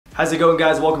How's it going,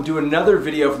 guys? Welcome to another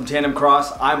video from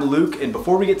Tandemkross. I'm Luke, and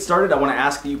before we get started, I want to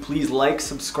ask that you please like,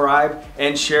 subscribe,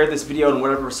 and share this video on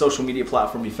whatever social media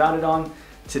platform you found it on.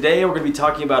 Today, we're going to be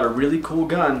talking about a really cool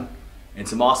gun and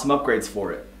some awesome upgrades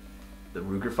for it, the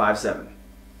RUGER-57.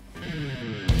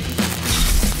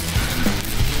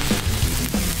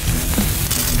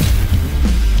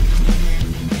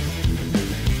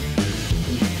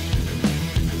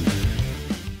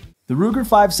 The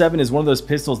RUGER-57 is one of those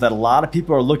pistols that a lot of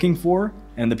people are looking for,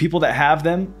 and the people that have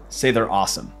them say they're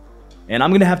awesome. And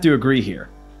I'm gonna have to agree here.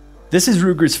 This is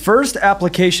Ruger's first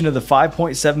application of the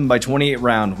 5.7x28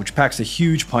 round, which packs a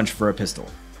huge punch for a pistol.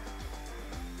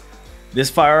 This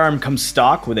firearm comes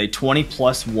stock with a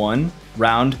 20+1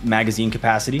 round magazine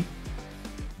capacity.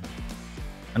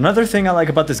 Another thing I like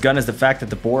about this gun is the fact that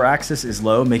the bore axis is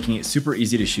low, making it super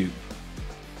easy to shoot.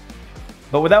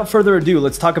 But without further ado,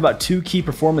 let's talk about two key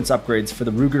performance upgrades for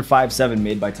the RUGER-57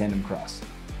 made by Tandemkross.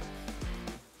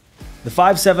 The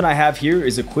 5.7 I have here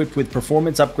is equipped with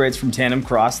performance upgrades from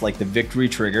Tandemkross like the Victory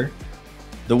trigger,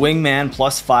 the Wingman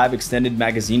 +5 extended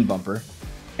magazine bumper,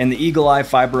 and the Eagle Eye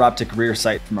fiber optic rear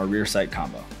sight from our rear sight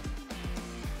combo.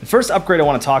 The first upgrade I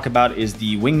want to talk about is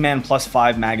the Wingman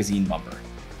 +5 magazine bumper.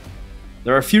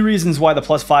 There are a few reasons why the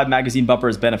 +5 magazine bumper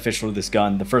is beneficial to this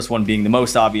gun, the first one being the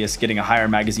most obvious. Getting a higher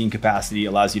magazine capacity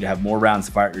allows you to have more rounds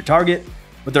to fire at your target,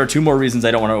 but there are two more reasons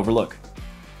I don't want to overlook.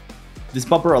 This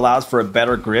bumper allows for a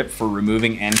better grip for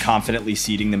removing and confidently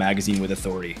seating the magazine with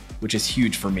authority, which is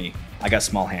huge for me. I got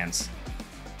small hands.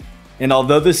 And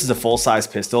although this is a full-size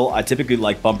pistol, I typically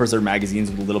like bumpers or magazines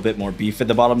with a little bit more beef at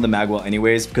the bottom of the magwell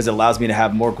anyways, because it allows me to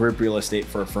have more grip real estate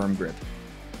for a firm grip.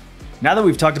 Now that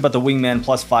we've talked about the Wingman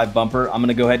 +5 bumper, I'm going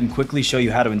to go ahead and quickly show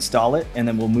you how to install it, and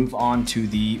then we'll move on to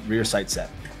the rear sight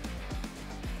set.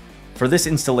 For this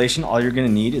installation, all you're going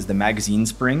to need is the magazine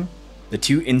spring, the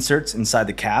two inserts inside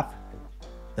the cap,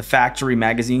 the factory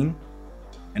magazine,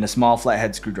 and a small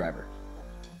flathead screwdriver.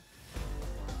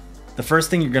 The first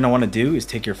thing you're going to want to do is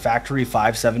take your factory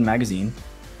 5.7 magazine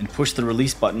and push the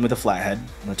release button with a flathead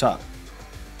on the top.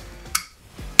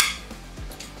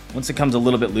 Once it comes a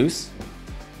little bit loose,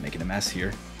 making a mess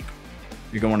here,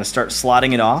 you're going to want to start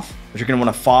slotting it off, but you're going to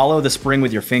want to follow the spring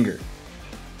with your finger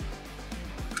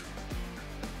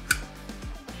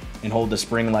and hold the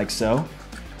spring like so.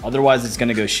 Otherwise it's going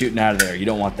to go shooting out of there. You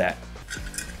don't want that.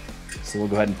 So we'll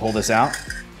go ahead and pull this out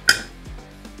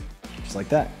just like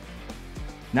that.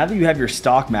 Now that you have your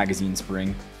stock magazine spring,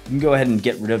 you can go ahead and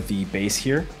get rid of the base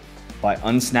here by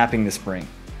unsnapping the spring.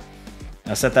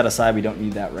 Now set that aside, we don't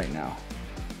need that right now.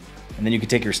 And then you can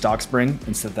take your stock spring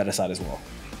and set that aside as well.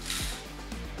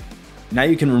 Now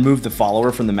you can remove the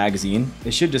follower from the magazine.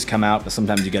 It should just come out, but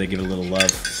sometimes you gotta give it a little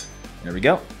love. There we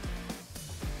go.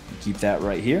 Keep that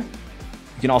right here.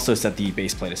 You can also set the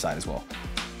base plate aside as well.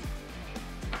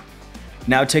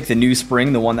 Now take the new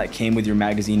spring, the one that came with your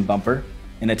magazine bumper,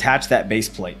 and attach that base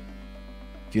plate.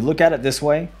 If you look at it this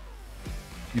way,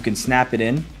 you can snap it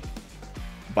in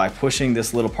by pushing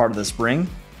this little part of the spring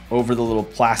over the little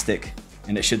plastic,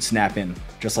 and it should snap in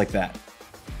just like that.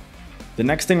 The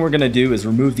next thing we're going to do is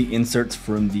remove the inserts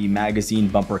from the magazine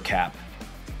bumper cap.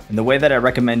 And the way that I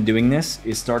recommend doing this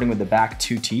is starting with the back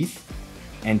two teeth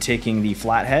and taking the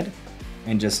flathead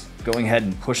and just going ahead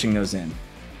and pushing those in.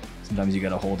 Sometimes you got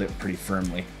to hold it pretty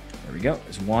firmly. There we go.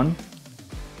 There's one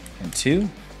and two.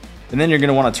 And then you're going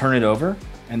to want to turn it over,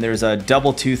 and there's a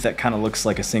double tooth that kind of looks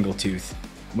like a single tooth.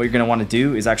 What you're going to want to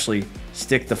do is actually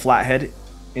stick the flathead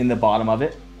in the bottom of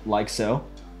it like so,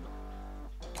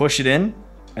 push it in,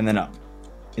 and then up,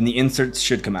 and the inserts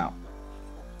should come out.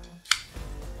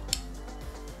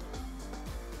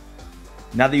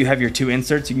 Now that you have your two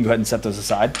inserts, you can go ahead and set those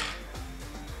aside,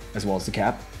 as well as the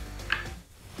cap.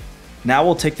 Now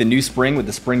we'll take the new spring with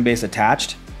the spring base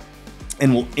attached,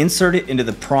 and we'll insert it into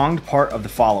the pronged part of the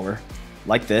follower,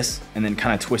 like this, and then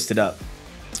kind of twist it up.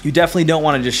 You definitely don't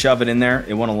want to just shove it in there,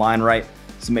 it won't align right,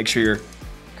 so make sure you're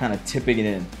kind of tipping it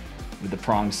in with the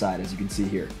prong side, as you can see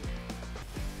here.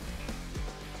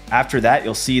 After that,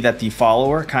 you'll see that the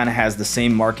follower kind of has the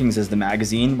same markings as the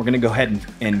magazine. We're going to go ahead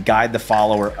and guide the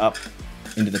follower up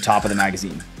into the top of the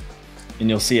magazine, and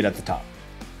you'll see it at the top.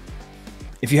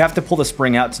 If you have to pull the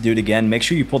spring out to do it again, make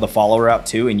sure you pull the follower out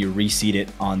too and you reseat it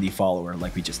on the follower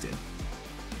like we just did.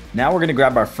 Now we're going to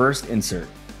grab our first insert,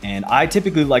 and I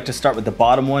typically like to start with the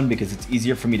bottom one because it's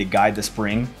easier for me to guide the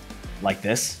spring like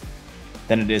this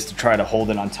than it is to try to hold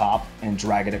it on top and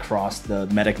drag it across the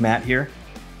medic mat here.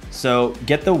 So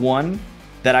get the one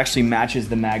that actually matches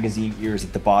the magazine ears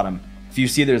at the bottom. If you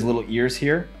see there's little ears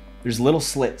here, there's little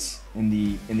slits in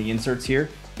the inserts here,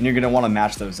 and you're going to want to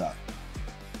match those up.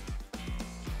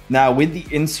 Now with the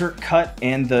insert cut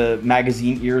and the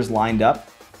magazine ears lined up,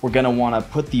 we're gonna wanna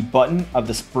put the button of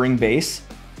the spring base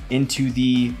into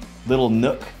the little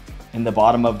nook in the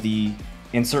bottom of the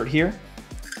insert here.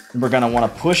 And we're gonna wanna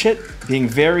push it, being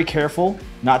very careful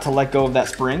not to let go of that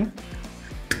spring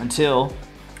until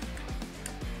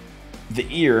the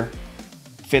ear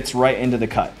fits right into the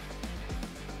cut.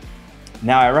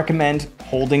 Now I recommend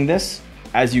holding this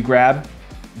as you grab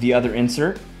the other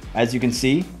insert. As you can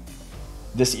see,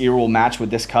 this ear will match with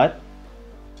this cut.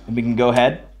 And we can go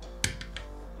ahead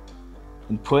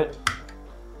and put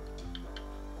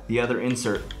the other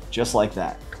insert just like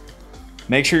that.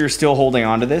 Make sure you're still holding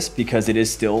onto this because it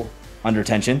is still under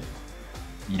tension.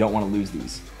 You don't want to lose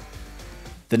these.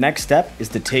 The next step is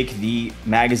to take the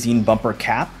magazine bumper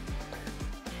cap,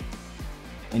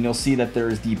 and you'll see that there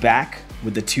is the back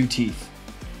with the 2 teeth.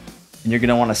 And you're going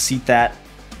to want to seat that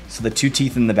so the 2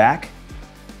 teeth in the back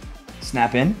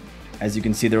snap in. As you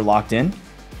can see, they're locked in,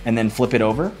 and then flip it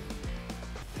over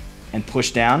and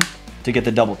push down to get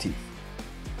the double teeth.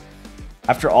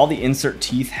 After all the insert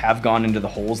teeth have gone into the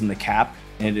holes in the cap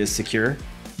and it is secure,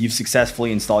 you've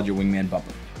successfully installed your Wingman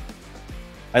bumper.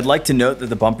 I'd like to note that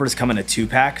the bumpers come in a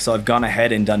 2-pack, so I've gone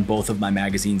ahead and done both of my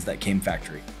magazines that came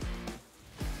factory.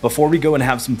 Before we go and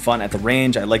have some fun at the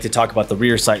range, I'd like to talk about the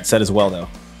rear sight set as well though.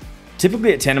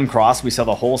 Typically at Tandemkross, we sell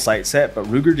the whole sight set, but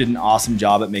Ruger did an awesome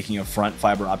job at making a front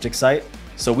fiber optic sight.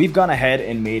 So we've gone ahead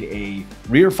and made a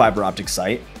rear fiber optic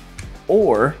sight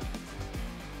or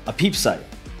a peep sight,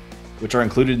 which are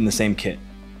included in the same kit.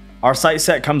 Our sight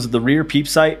set comes with the rear peep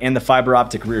sight and the fiber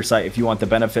optic rear sight if you want the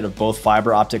benefit of both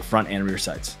fiber optic front and rear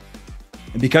sights.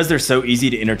 And because they're so easy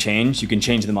to interchange, you can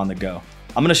change them on the go.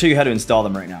 I'm gonna show you how to install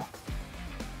them right now.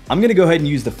 I'm gonna go ahead and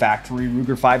use the factory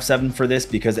RUGER-57 for this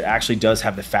because it actually does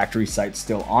have the factory sight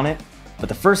still on it. But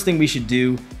the first thing we should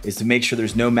do is to make sure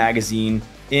there's no magazine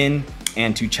in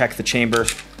and to check the chamber,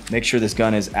 make sure this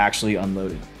gun is actually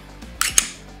unloaded.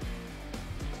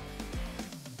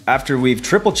 After we've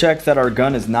triple checked that our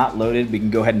gun is not loaded, we can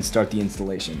go ahead and start the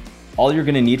installation. All you're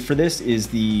gonna need for this is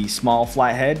the small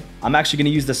flathead. I'm actually gonna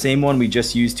use the same one we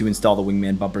just used to install the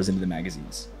Wingman bumpers into the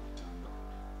magazines.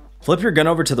 Flip your gun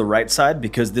over to the right side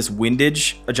because this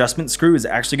windage adjustment screw is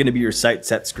actually gonna be your sight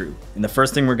set screw. And the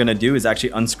first thing we're gonna do is actually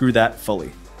unscrew that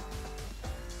fully.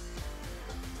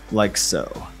 Like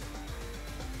so.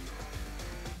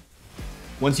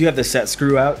 Once you have the set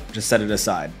screw out, just set it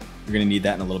aside. You're gonna need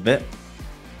that in a little bit.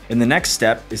 And the next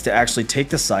step is to actually take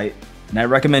the sight, and I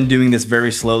recommend doing this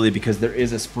very slowly because there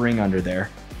is a spring under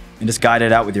there, and just guide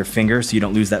it out with your finger so you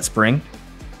don't lose that spring.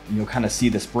 And you'll kind of see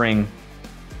the spring.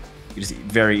 You just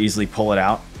very easily pull it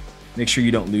out. Make sure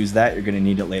you don't lose that, you're gonna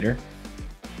need it later.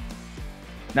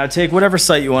 Now take whatever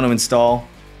sight you want to install.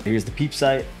 Here's the peep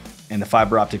sight and the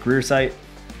fiber optic rear sight.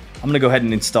 I'm gonna go ahead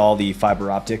and install the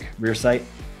fiber optic rear sight.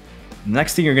 The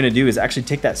next thing you're gonna do is actually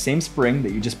take that same spring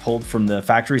that you just pulled from the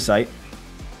factory sight,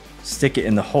 stick it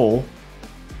in the hole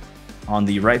on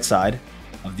the right side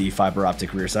of the fiber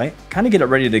optic rear sight. Kind of get it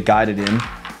ready to guide it in.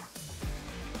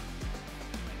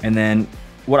 And then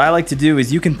what I like to do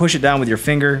is you can push it down with your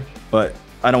finger, but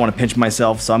I don't want to pinch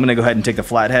myself, so I'm going to go ahead and take the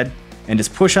flathead and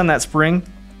just push on that spring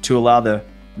to allow the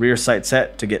rear sight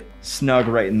set to get snug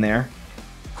right in there.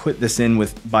 Put this in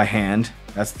by hand.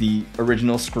 That's the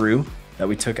original screw that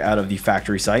we took out of the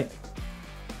factory sight.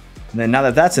 And then now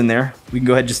that that's in there, we can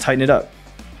go ahead and just tighten it up.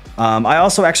 I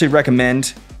also actually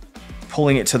recommend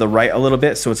pulling it to the right a little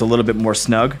bit so it's a little bit more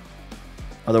snug.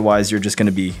 Otherwise, you're just going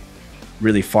to be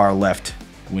really far left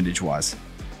windage wise.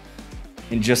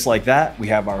 And just like that, we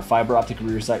have our fiber optic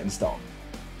rear sight installed.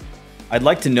 I'd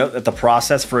like to note that the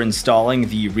process for installing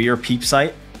the rear peep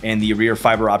sight and the rear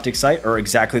fiber optic sight are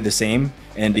exactly the same.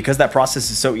 And because that process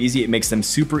is so easy, it makes them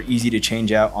super easy to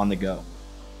change out on the go.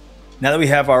 Now that we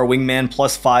have our Wingman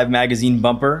 +5 magazine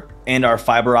bumper and our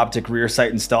fiber optic rear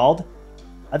sight installed,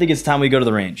 I think it's time we go to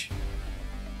the range.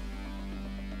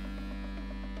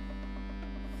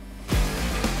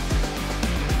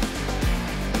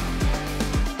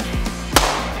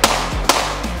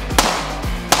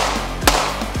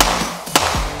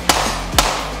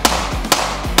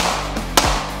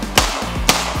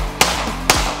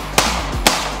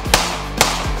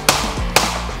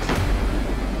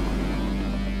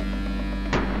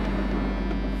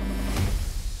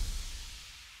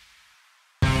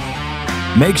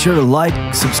 Make sure to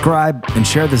like, subscribe, and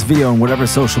share this video on whatever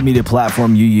social media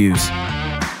platform you use.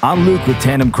 I'm Luke with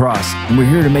Tandemkross, and we're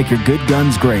here to make your good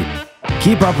guns great.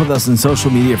 Keep up with us on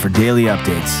social media for daily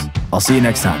updates. I'll see you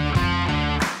next time.